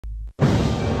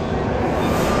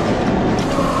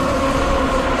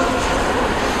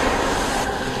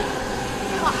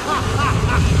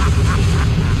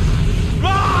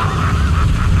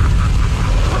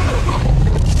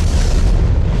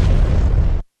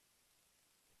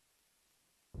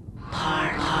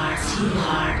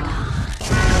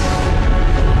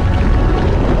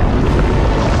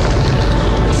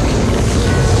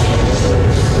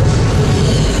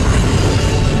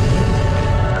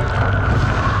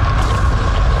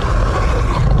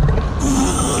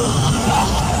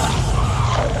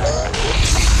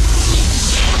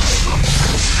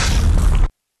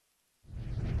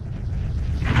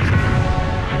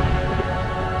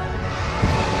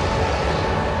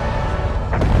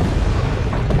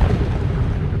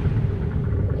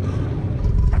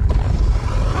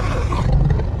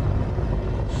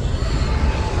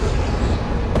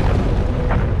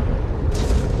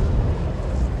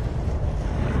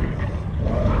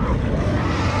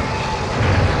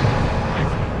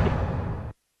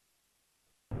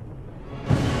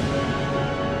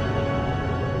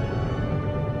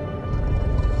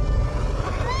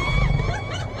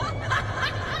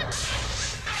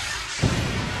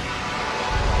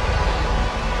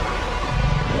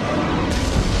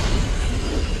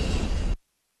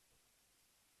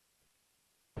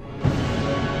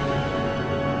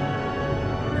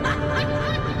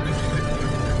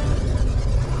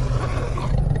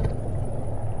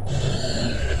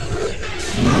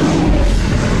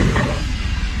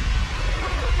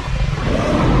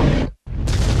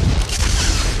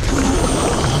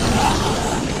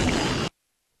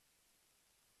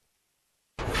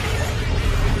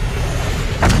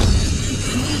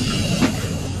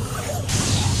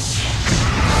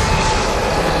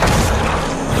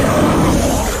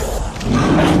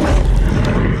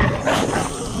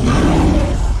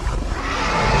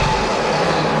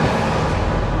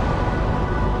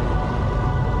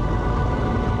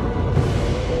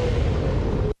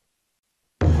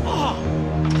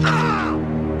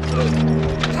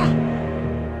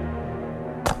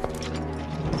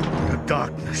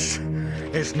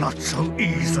so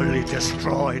easily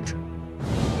destroyed.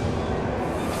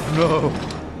 No,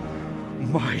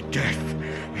 my death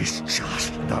is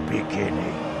just the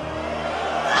beginning.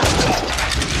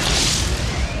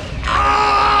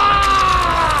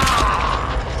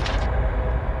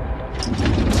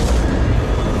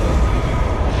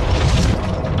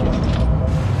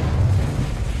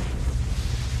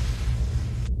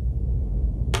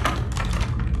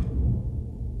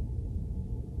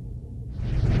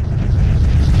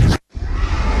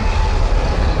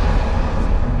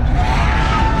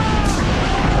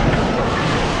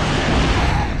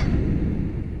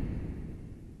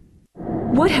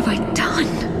 What have I done?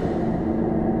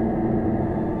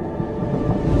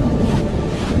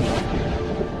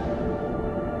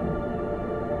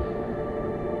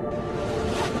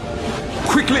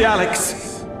 Quickly,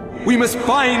 Alex! We must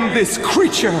find this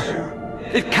creature!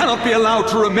 It cannot be allowed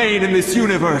to remain in this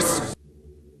universe!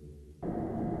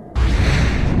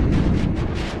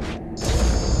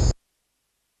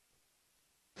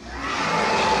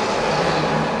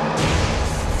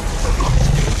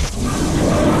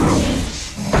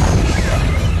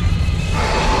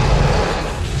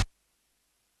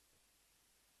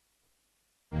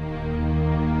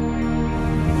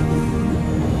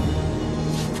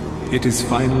 It is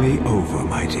finally over,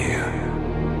 my dear.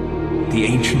 The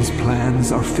Ancients'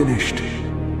 plans are finished.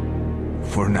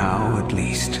 For now, at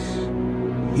least.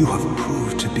 You have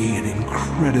proved to be an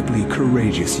incredibly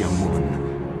courageous young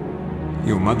woman.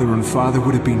 Your mother and father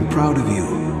would have been proud of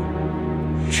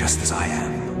you, just as I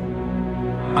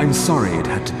am. I'm sorry it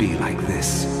had to be like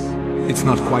this. It's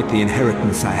not quite the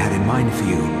inheritance I had in mind for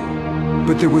you,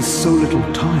 but there was so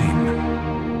little time,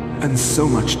 and so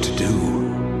much to do.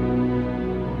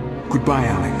 Goodbye,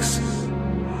 Alex.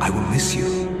 I will miss you.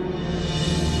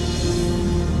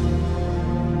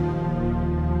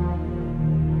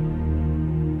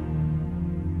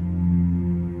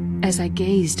 As I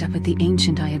gazed up at the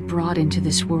ancient I had brought into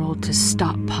this world to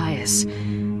stop Pius,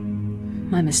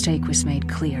 my mistake was made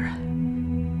clear.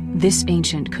 This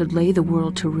ancient could lay the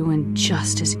world to ruin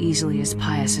just as easily as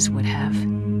Pius's would have.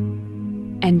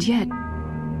 And yet,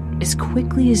 as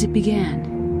quickly as it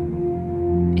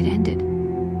began, it ended.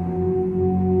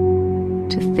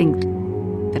 To think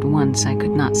that once I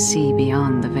could not see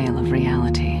beyond the veil of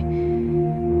reality,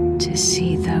 to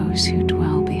see those who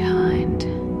dwell behind.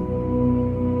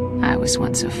 I was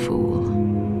once a fool.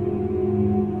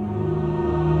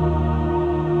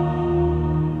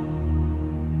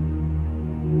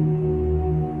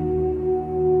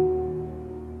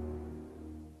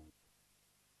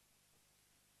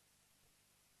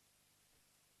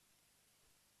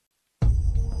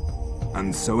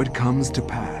 And so it comes to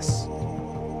pass.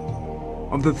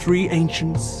 Of the three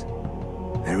ancients,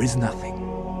 there is nothing.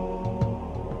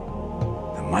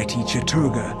 The mighty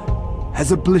chattur'gha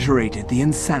has obliterated the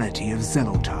insanity of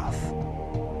Xel'lotath.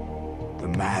 The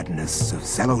madness of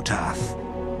Xel'lotath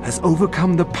has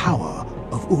overcome the power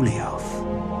of Ulyaoth.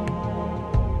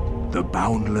 The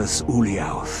boundless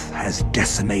Ulyaoth has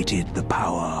decimated the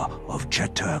power of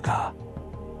chattur'gha.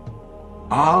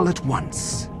 All at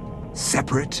once,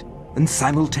 separate and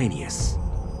simultaneous.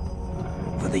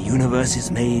 For the universe is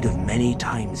made of many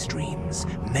time streams,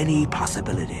 many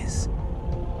possibilities,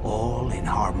 all in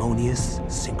harmonious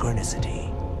synchronicity.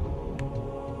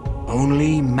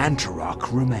 Only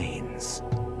Mantarok remains,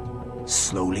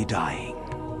 slowly dying.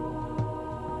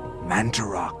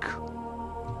 Mantarok,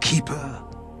 keeper,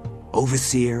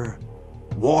 overseer,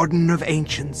 warden of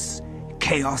ancients,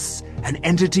 chaos, an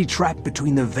entity trapped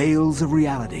between the veils of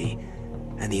reality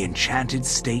and the enchanted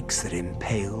stakes that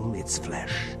impale its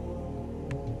flesh.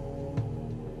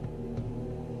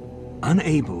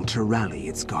 Unable to rally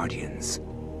its guardians,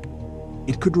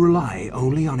 it could rely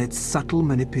only on its subtle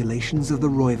manipulations of the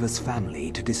Roivas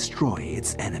family to destroy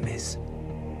its enemies.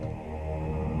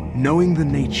 Knowing the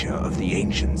nature of the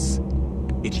Ancients,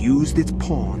 it used its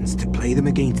pawns to play them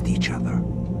against each other,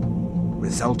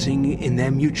 resulting in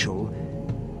their mutual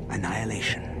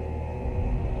annihilation.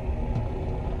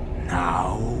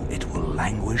 Now it will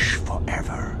languish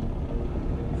forever,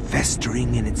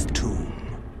 festering in its tomb,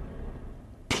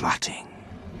 plotting